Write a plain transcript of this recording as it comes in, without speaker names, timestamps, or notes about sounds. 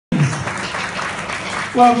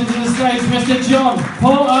Welcome to the stage, Mr. John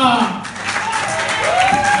Porter.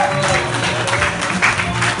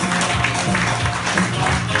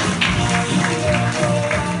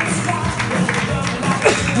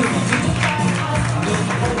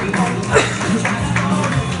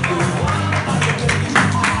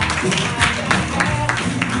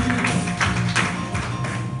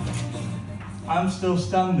 I'm still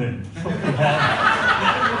standing.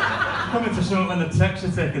 Coming to something when the techs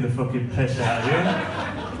are taking the fucking piss out of you.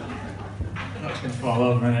 That's going to fall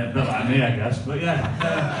over in it, a bit like me, I guess, but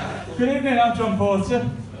yeah. Good evening, I'm John Porter.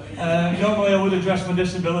 Normally I would address my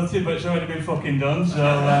disability, but it's already been fucking done, so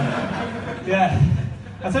yeah.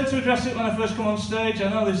 I tend to address it when I first come on stage. I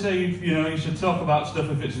know they say you should talk about stuff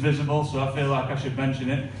if it's visible, so I feel like I should mention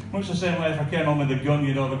it. Much the same way if I came on with a gun,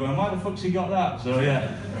 you'd all be going, why the fuck's he got that? So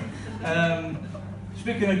yeah.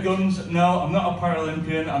 Speaking of guns, no, I'm not a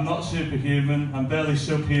Paralympian, I'm not superhuman, I'm barely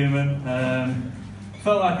subhuman.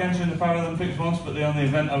 Felt like entering the Paralympics once, but the only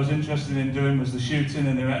event I was interested in doing was the shooting,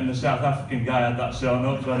 and the South African guy had that sewn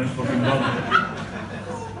up, so I didn't fucking bother.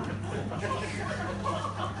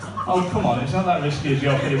 Oh, come on, it's not that risky a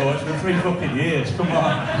joke anymore, it's been 3 fucking years, come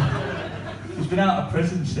on. He's been out of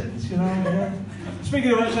prison since, you know, yeah.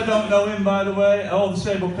 Speaking of which, I don't know him, by the way. All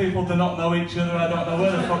disabled people do not know each other. I don't know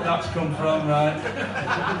where the fuck that's come from, right?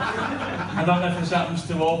 I don't know if this happens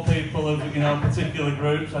to all people of, particular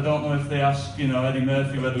groups. I don't know if they ask, Eddie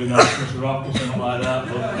Murphy whether we know Chris Rock or something like that.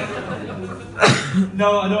 But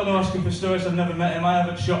no, I don't know Oscar Pistorius. I've never met him. I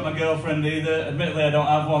haven't shot my girlfriend either. Admittedly, I don't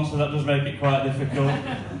have one, so that does make it quite difficult.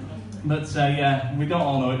 But yeah, we don't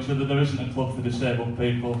all know each other. There isn't a club for disabled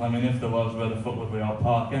people. I mean, if there was, where the fuck would we all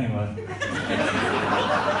park anyway?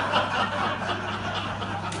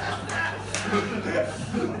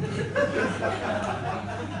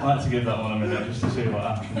 I like to give that one a minute just to see what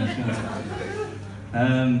happens.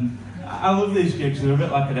 I love these gigs. They're a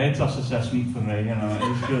bit like an ATOS assessment for me.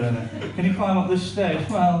 It's good, isn't it? Can you climb up this stage?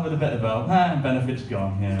 Well, with a bit of help. Benefits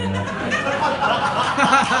gone. Yeah.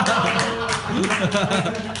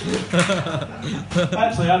 I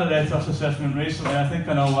actually had an ATOS assessment recently. I think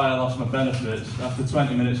I know why I lost my benefits. After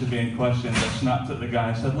 20 minutes of being questioned, I snapped at the guy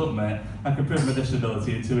and said, look mate, I can prove my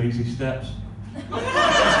disability in 2 easy steps.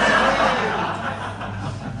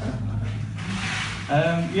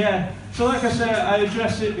 Yeah, so like I say, I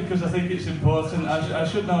address it because I think it's important. I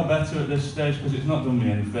should know better at this stage because it's not done me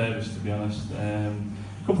any favours, to be honest. A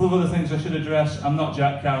couple of other things I should address. I'm not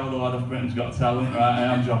Jack Carroll, the lad of Britain's Got Talent, right? I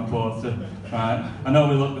am John Porter, right? I know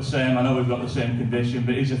we look the same, I know we've got the same condition,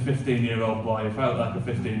 but he's a 15-year-old boy. If I look like a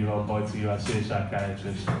 15-year-old boy to you, I'd see a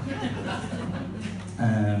psychiatrist.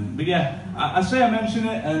 But yeah, I say I mention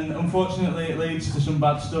it, and unfortunately it leads to some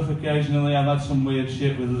bad stuff occasionally. I've had some weird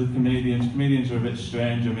shit with other comedians. Comedians are a bit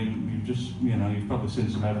strange. I mean, you've probably seen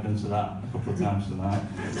some evidence of that a couple of times tonight.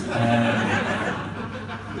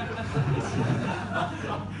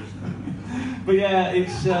 But yeah,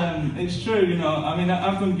 it's true, I mean,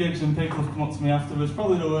 I've done gigs and people have come up to me afterwards.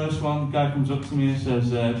 Probably the worst one, the guy comes up to me and says,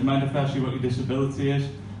 do you mind if I ask you what your disability is?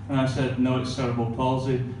 And I said, no, it's cerebral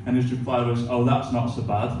palsy. And his reply was, oh, that's not so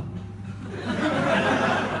bad.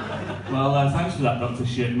 Well, thanks for that, Dr.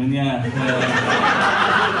 Shipman, yeah.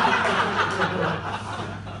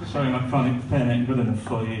 Sorry, my chronic pain ain't good enough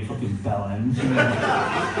for you fucking bell ends.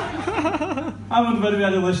 I wondered whether he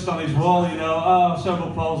had a list on his wall, oh,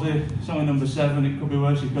 cerebral palsy, it's only number 7, it could be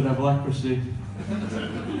worse, you could have leprosy.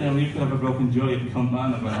 Well, you could have a broken jaw, you cunt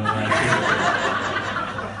man.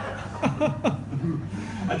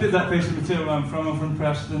 I did that piece of material where I'm from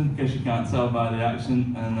Preston, in case you can't tell by the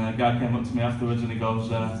accent, and a guy came up to me afterwards and he goes,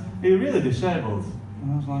 are you really disabled?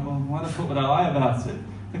 And I was like, well, why the fuck would I lie about it?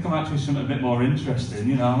 I think I'm actually something a bit more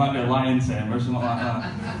interesting, I might be a lion tamer or something like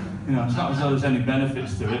that. It's not as though there's any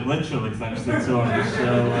benefits to it, literally, thanks to the tourists,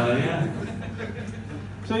 so yeah.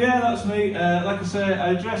 So yeah, that's me. Like I say,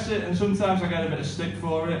 I address it, and sometimes I get a bit of stick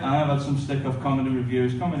for it. I have had some stick off comedy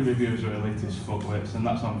reviews. Comedy reviews are elitist fuckwits, and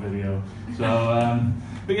that's on video. So,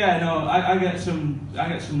 but yeah, no, I get some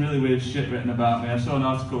really weird shit written about me. I saw an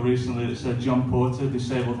article recently that said John Porter,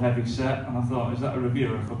 disabled heavy set, and I thought, is that a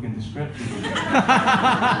review or a fucking description?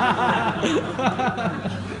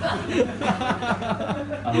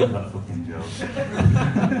 I love that fucking joke.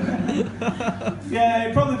 Yeah,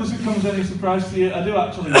 it probably doesn't come as any surprise to you. I do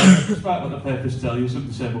actually work, despite what the papers tell you, some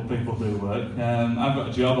disabled people do work. I've got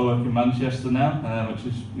a job, I work in Manchester now, which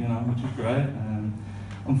is great.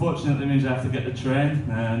 Unfortunately, it means I have to get the train,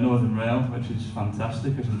 Northern Rail, which is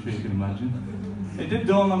fantastic, as I'm sure you can imagine. It did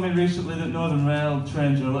dawn on me recently that Northern Rail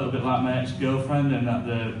trains are a little bit like my ex-girlfriend, in that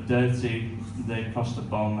they're dirty, they cost a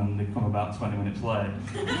bomb, and they come about 20 minutes late.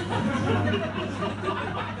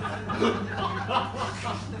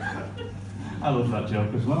 I love that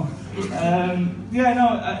joke as well. Yeah,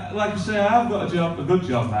 no, like I say, I've got a good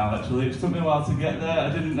job now actually. It's took me a while to get there. I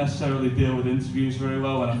didn't necessarily deal with interviews very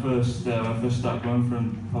well when I first started going for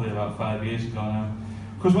them, probably about 5 years ago now.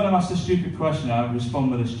 Because when I'm asked a stupid question, I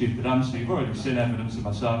respond with a stupid answer. You've already seen evidence of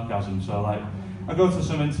my sarcasm, so like, I go to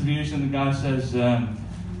some interviews and the guy says, do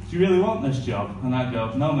you really want this job? And I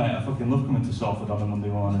go, no mate, I fucking love coming to Stretford on a Monday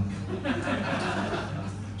morning.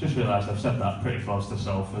 Just realised I've said that pretty close to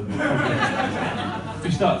Salford. If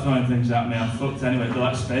you start throwing things at me, I'm fucked anyway. They're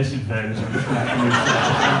like space invaders. I'm just going to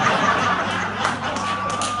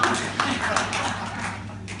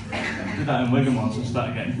did that in Wigan once and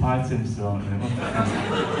started getting pie tins thrown at me.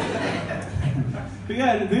 But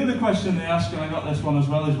yeah, the other question they asked, and I got this one as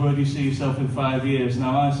well, is where do you see yourself in 5 years?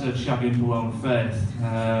 Now I said shagging to Lone Faith.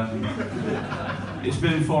 It's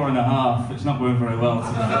been 4.5. It's not going very well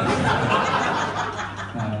today.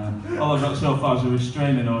 All I've got so far is a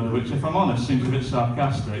restraining order, which, if I'm honest, seems a bit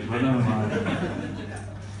sarcastic, but never mind.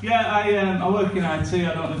 Yeah, I work in IT.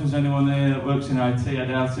 I don't know if there's anyone here that works in IT. I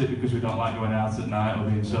doubt it, because we don't like going out at night or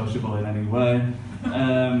being sociable in any way.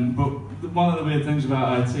 But one of the weird things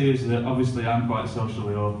about IT is that obviously I'm quite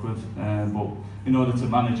socially awkward, but in order to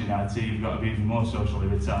manage in IT, you've got to be even more socially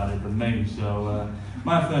retarded than me. So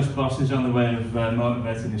my first boss, his only way of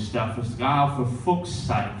motivating his staff was to go, oh, for fuck's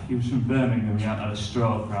sake, he was from Birmingham, he hadn't had a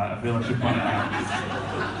stroke, right? I feel I should point it out.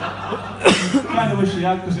 Kind of wish he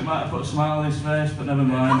had, because it might have put a smile on his face, but never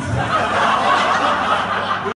mind.